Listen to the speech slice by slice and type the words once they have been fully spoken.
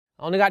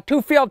I only got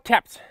 2 field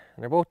tips,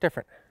 and they're both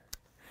different.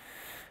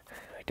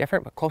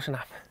 Different, but close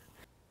enough.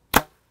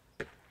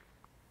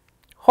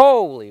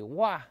 Holy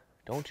wow.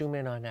 Don't zoom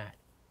in on that.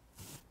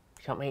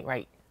 Something ain't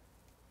right.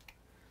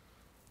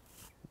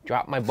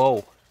 Drop my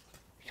bow.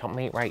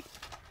 Something ain't right.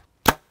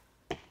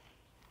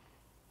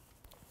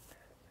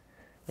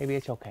 Maybe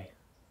it's okay.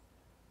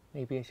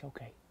 Maybe it's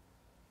okay.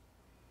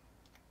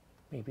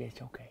 Maybe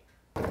it's okay.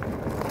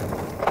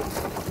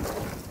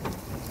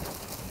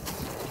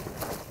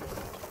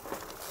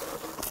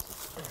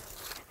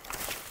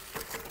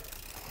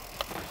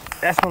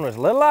 This one was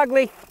a little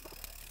ugly.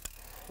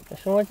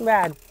 This one wasn't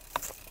bad.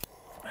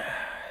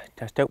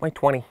 Test out my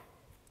 20.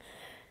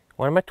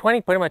 Want him at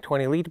 20? Put him at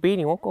 20. Lead the beat,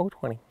 he won't go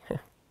 20.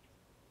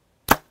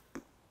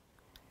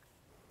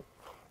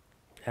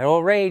 That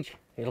old rage.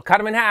 It'll cut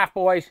him in half,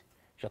 boys.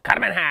 She'll cut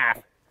him in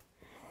half.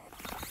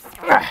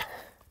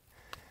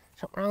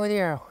 Something wrong with the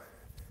arrow.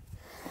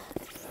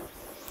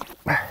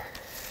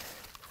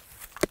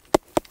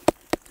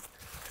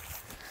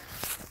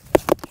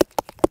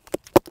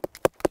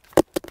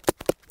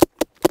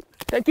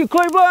 Thank you,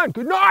 Cleveland.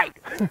 Good night.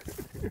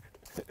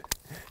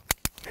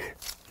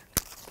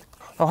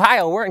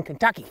 Ohio, we're in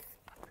Kentucky.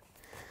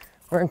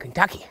 We're in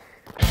Kentucky.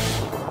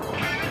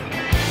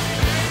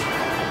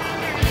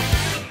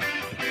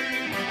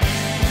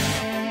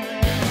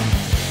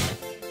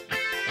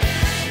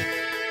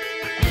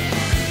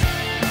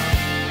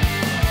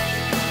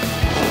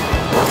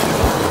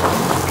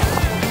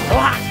 So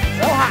hot,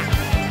 so hot.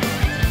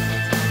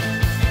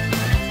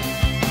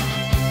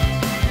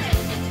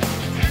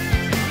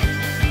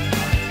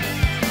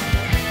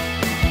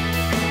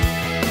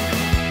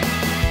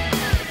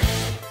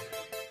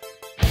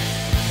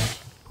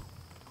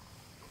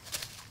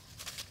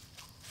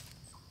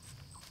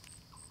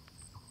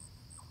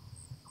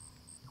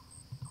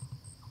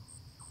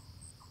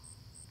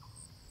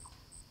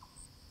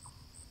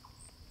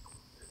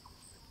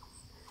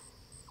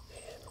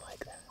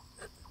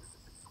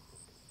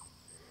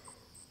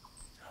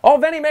 Oh,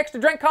 Vinny mixed a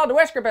drink called the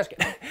Whisker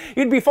Biscuit.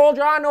 You'd be full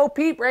draw, no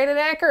peep, rated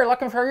anchor,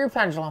 looking for your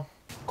pendulum.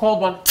 Cold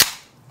one.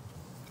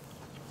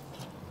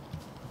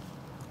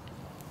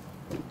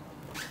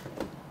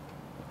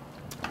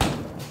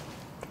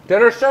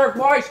 Dinner served,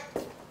 boys.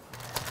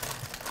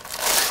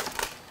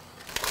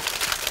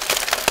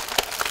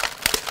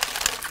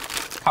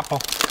 Couple.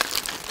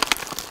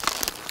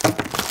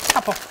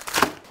 Couple.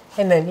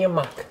 And then you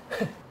muck.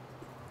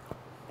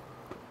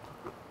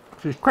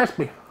 She's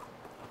crispy.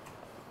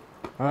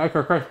 I like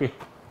her crispy.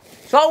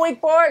 Slow week,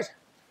 boys.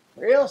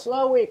 Real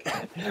slow week.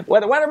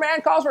 When the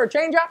weatherman calls for a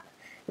change up,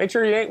 make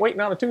sure you ain't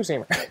waiting on a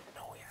 2-seamer.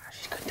 Oh yeah,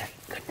 she's good tight,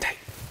 good tight,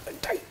 good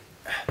tight.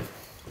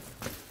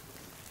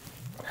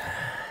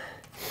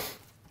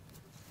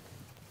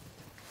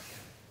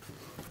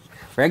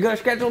 Regular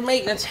scheduled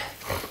maintenance.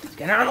 Let's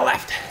get her on the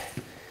left.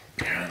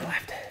 Get her on the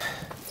left.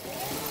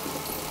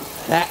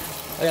 That.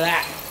 Look at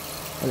that.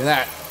 Look at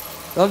that.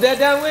 No dead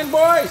downwind,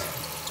 boys.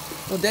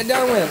 No dead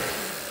downwind.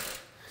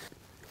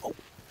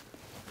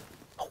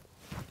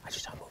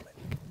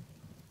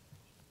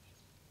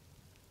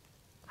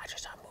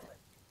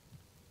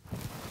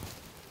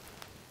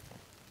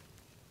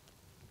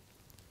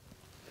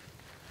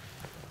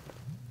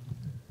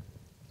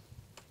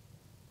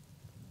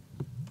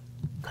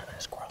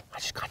 Squirrel. I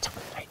just got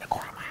something right in the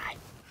corner of my eye.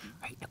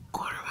 Right in the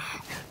corner of my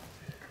eye.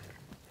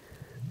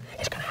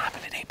 It's gonna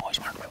happen today, boys,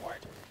 mark my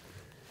word.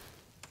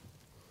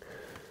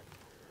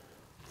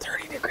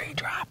 30-degree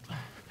drop.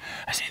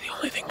 I say the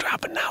only thing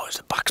dropping now is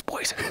the bucks,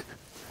 boys.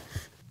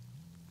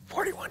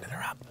 41 to the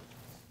up.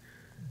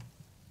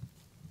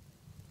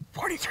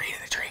 43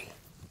 to the tree.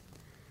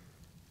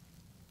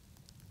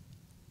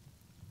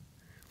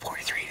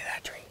 43 to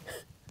that tree.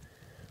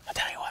 I'll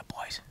tell you what,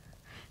 boys.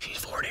 She's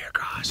 40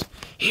 across.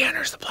 He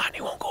enters the plot and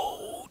he won't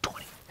go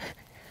 20.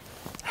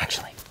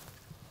 Actually,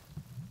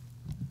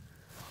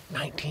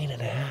 19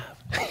 and a half.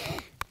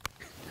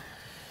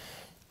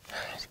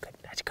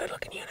 That's a good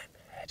looking unit.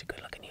 That's a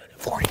good looking unit.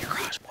 40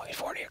 across, boys,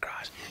 40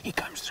 across. He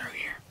comes through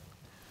here.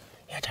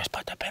 Yeah, just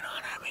put the pin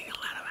on him and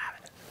you'll let him have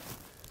it.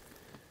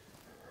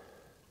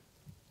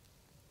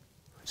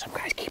 Some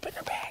guys keep it in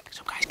their bag.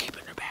 Some guys keep it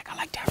in their bag. I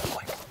like to have it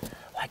quick.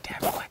 I like to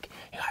have it quick.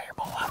 You got your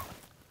bow up.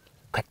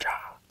 Quick draw.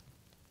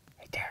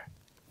 Right there.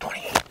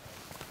 28.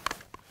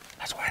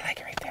 That's why I like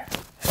it right there.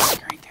 I like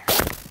it right there.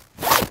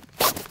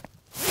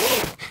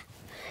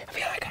 I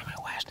feel like I'm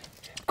at West.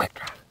 Quick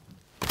draw.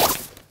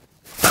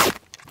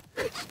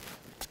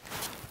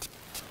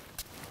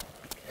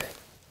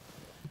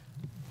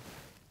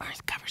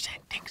 Earth cover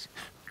scent things.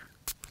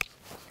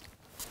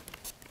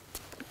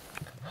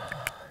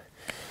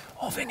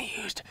 Oh, Vinny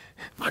used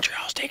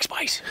Montreal steak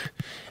spice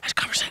as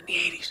cover scent in the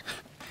 80s.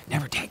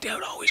 Never tagged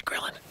out, always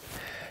grilling.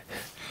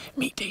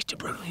 Meat tasted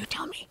brutal, you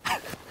tell me.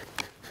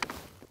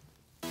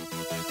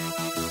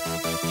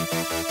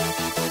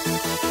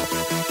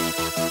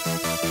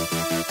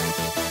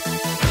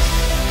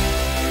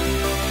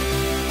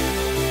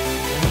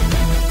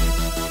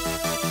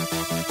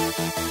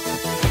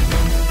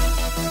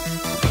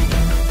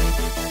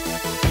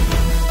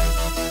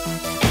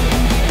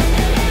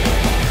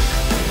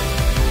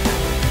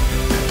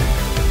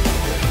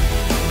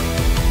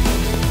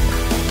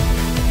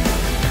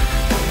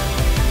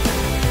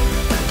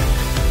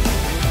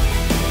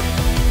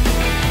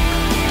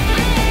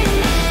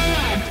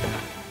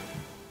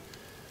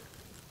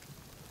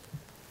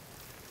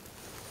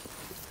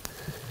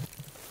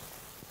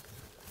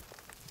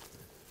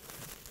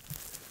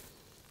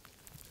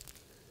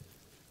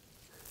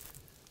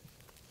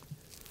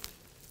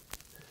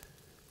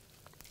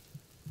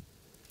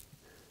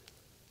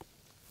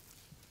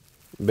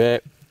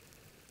 Bet.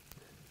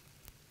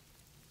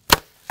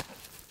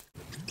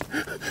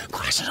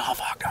 Glasses all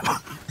fogged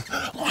up.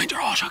 Lines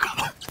are all shook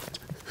up.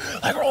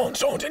 Like Rolling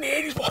Stones in the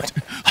 80s, boys.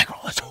 Like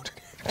Rolling Stones in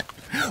the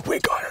 80s. We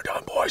got her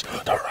done, boys.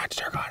 The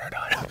Rutster got her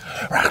done.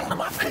 Rattled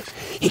him up.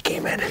 He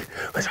came in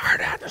with his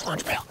hard hat and his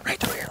lunch pail. Right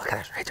through here. Look at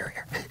this. Right through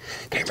here.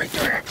 Came right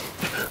through here.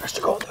 Let's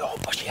go the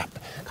old bushy up.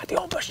 Got the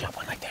old bushy up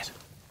one like this.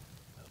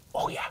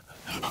 Oh, yeah.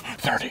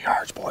 30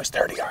 yards, boys.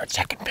 30 yards.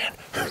 Second pin.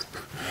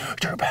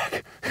 Drew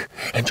back.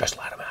 And just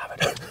let him have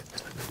it.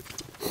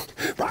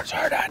 Brought his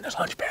hard hat and his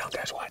lunch pail.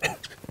 Guess what?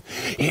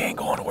 He ain't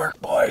going to work,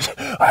 boys.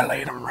 I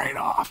laid him right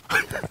off.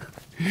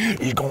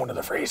 He's going to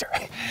the freezer.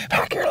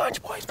 Pack your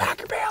lunch, boys. Pack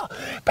your pail.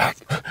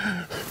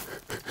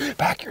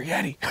 Pack your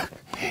Yeti.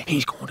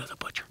 He's going to the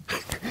butcher.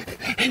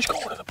 He's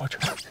going to the butcher.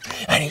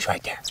 And he's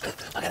right there.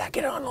 Look at that.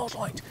 Get in on those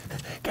lines.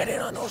 Get in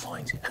on those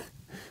lines.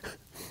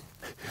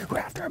 We're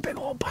after a big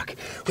old buck.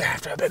 We're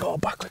after a big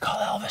old buck we call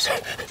Elvis.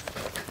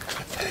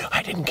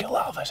 I didn't kill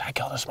Elvis. I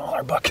killed a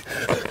smaller buck.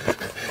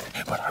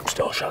 But I'm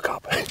still shook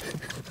up.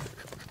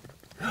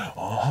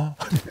 Uh-huh.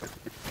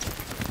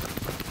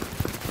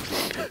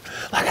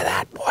 Look at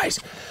that, boys.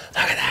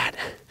 Look at that.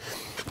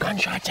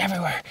 Gunshots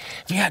everywhere.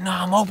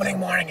 Vietnam opening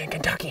morning in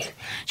Kentucky.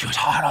 She was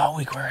hot all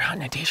week. We were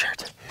hunting in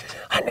t-shirts.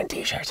 Hunting in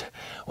t-shirts.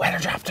 Weather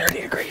dropped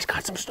 30 degrees.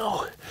 Got some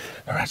snow.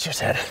 The rest just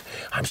said,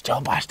 I'm still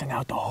busting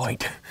out the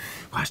Hoyt.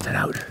 Busting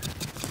out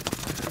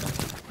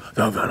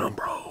the Venom,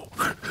 bro.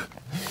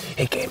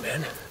 He came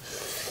in.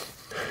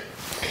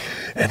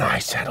 And I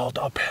settled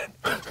the pin.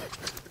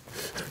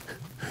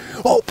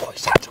 Oh,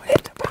 boys, that's what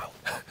it's about.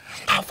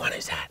 How fun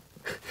is that?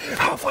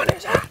 How fun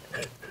is that?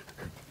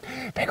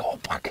 Big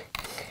old buck.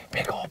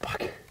 Big old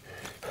buck.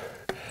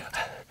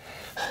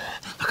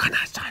 Look on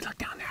that side. Look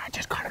down there. I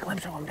just caught a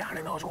glimpse of him down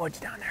in those woods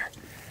down there.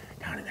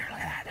 Down in there. Look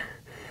at that.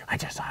 I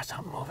just saw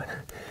something moving.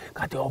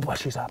 Got the old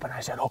bushes up and I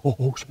said,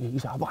 oh,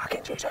 she's a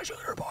bucking. She's a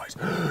shooter, boys.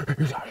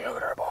 She's a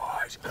shooter,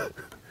 boys.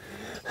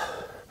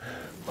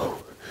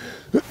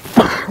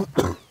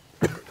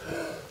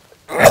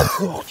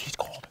 Oh, she's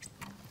cold.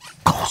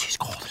 Oh, she's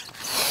cold.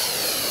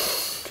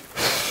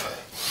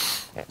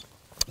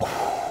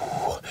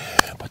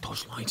 But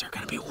those loins are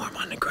going to be warm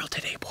on the grill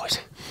today, boys.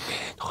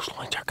 Those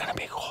loins are going to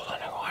be cold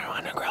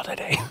on the grill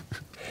today.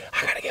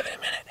 I got to give it a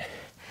minute.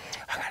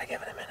 I got to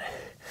give it a minute.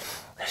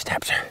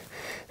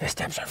 The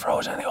steps are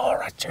frozen. The old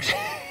Rutsters.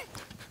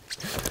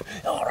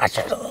 The old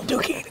Rutsters, a little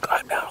dookie to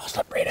climb down. I'll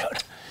slip right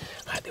out.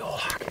 Got the old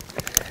hawk.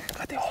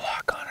 Got the old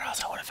hawk on, or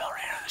else I would have fell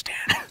right out of the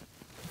stand.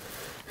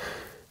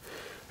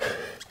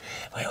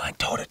 We went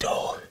toe to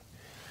toe.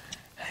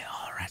 The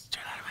old Rutster,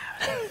 let him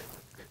have it.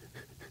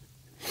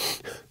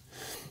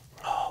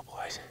 Oh,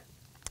 boys.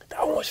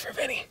 That one was for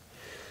Vinny.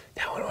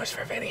 That one was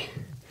for Vinny.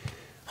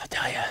 I'll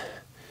tell you,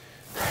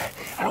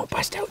 I don't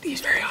bust out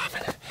these very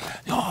often.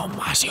 The old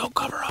mossy oak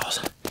coveralls.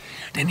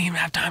 Didn't even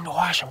have time to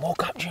wash them.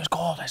 Woke up and she was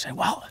cold. I said,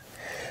 well,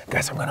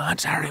 guess I'm going to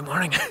hunt Saturday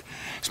morning.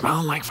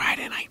 Smelling like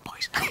Friday night,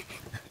 boys.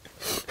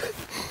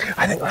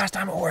 I think last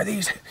time I wore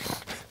these,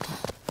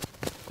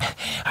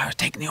 I was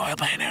taking the oil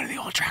pan out of the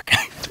old truck.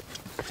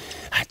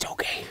 That's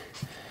okay.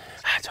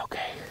 That's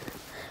okay.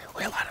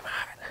 We'll let him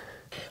have it.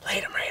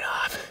 Laid him right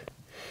off.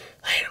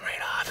 Laid him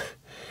right off.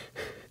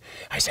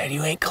 I said,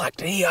 you ain't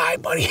collecting EI,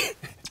 buddy.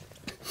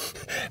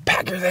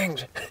 Pack your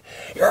things.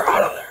 You're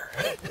out of there.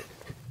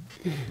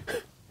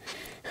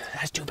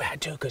 That's too bad,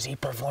 too, because he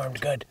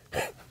performed good.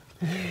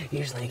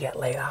 Usually you get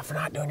laid off for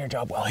not doing your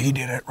job well. He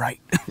did it right.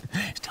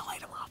 Still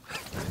laid him off.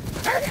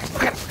 There he is.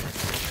 Look at him.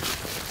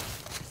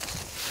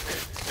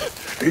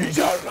 He's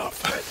out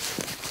enough.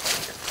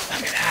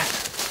 Look at that.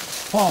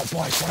 Oh,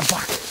 boys, what a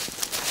buck.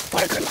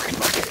 What a good-looking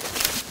buck.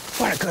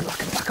 What a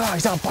good-looking buck. Oh,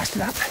 he's all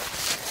busted up.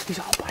 He's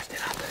all busted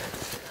up.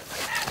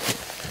 Look at that.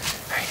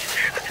 Right in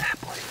there. Look at that,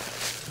 boys.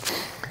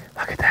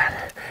 Look at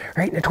that.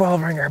 Right in the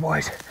 12-ringer,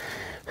 boys.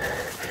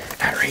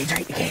 That range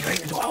right in the cage,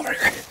 right in the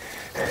 12-ringer.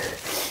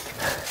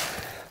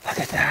 Look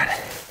at that.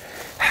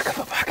 Heck of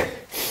a buck.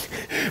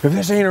 If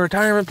this ain't a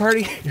retirement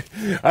party,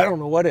 I don't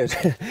know what is.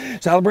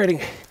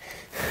 Celebrating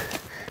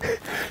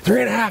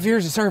 3.5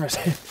 years of service.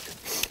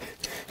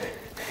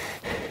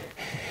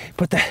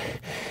 Put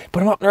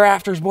him up in the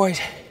rafters, boys.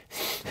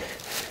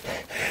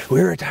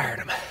 We retired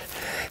him.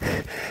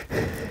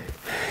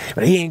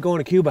 But he ain't going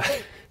to Cuba.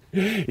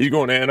 He's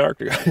going to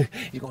Antarctica.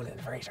 He's going in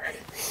the freezer.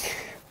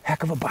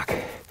 Heck of a buck.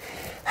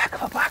 Heck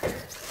of a buck.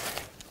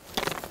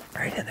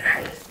 Right in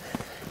there.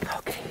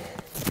 Okay.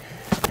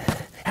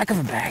 Heck of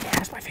a bag.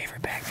 That's my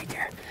favorite bag right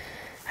there.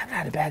 I haven't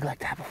had a bag like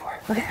that before.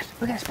 Look at this.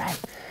 Look at this bag.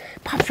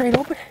 Pops right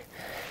open.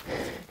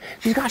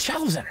 She's got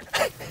shelves in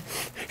her.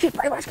 She's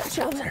pretty much got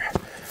shelves in her.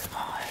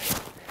 Oh,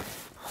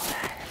 look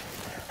at that.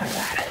 Look at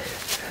that.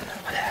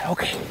 Look at that.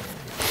 Okay.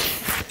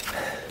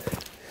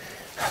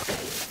 Okay.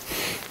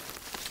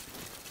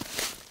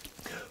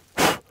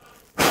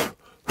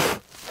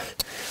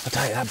 I'll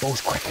tell you, that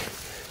bow's quick.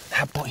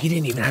 That bow, he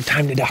didn't even have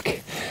time to duck.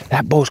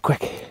 That bow's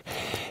quick.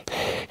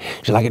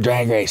 It's like a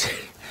drag race.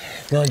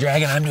 The only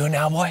dragging I'm doing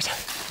now, boys,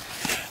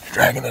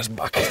 dragging this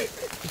buck.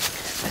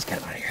 Let's get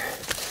him out of here.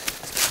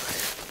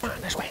 Come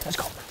on, this way. Let's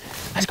go.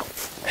 Let's go.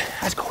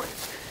 Let's go.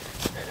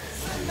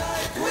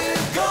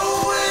 We're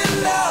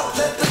going out.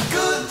 Let the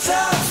good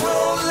times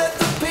roll. Let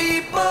the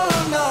people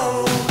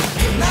know.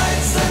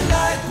 Tonight's the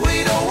night.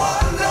 We don't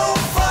want no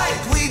fight.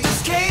 We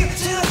just came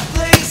to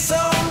play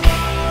some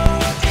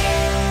rock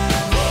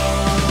and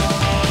roll.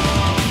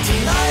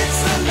 Tonight's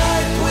the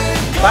night.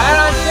 We're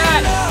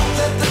going out.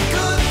 Let the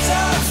good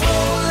times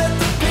roll. Let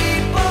the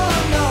people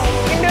know.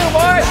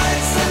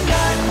 Tonight's the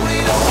night. We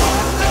don't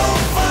want no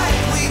fight.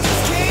 We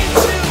just came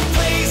to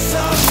play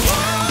some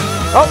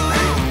rock. Oh.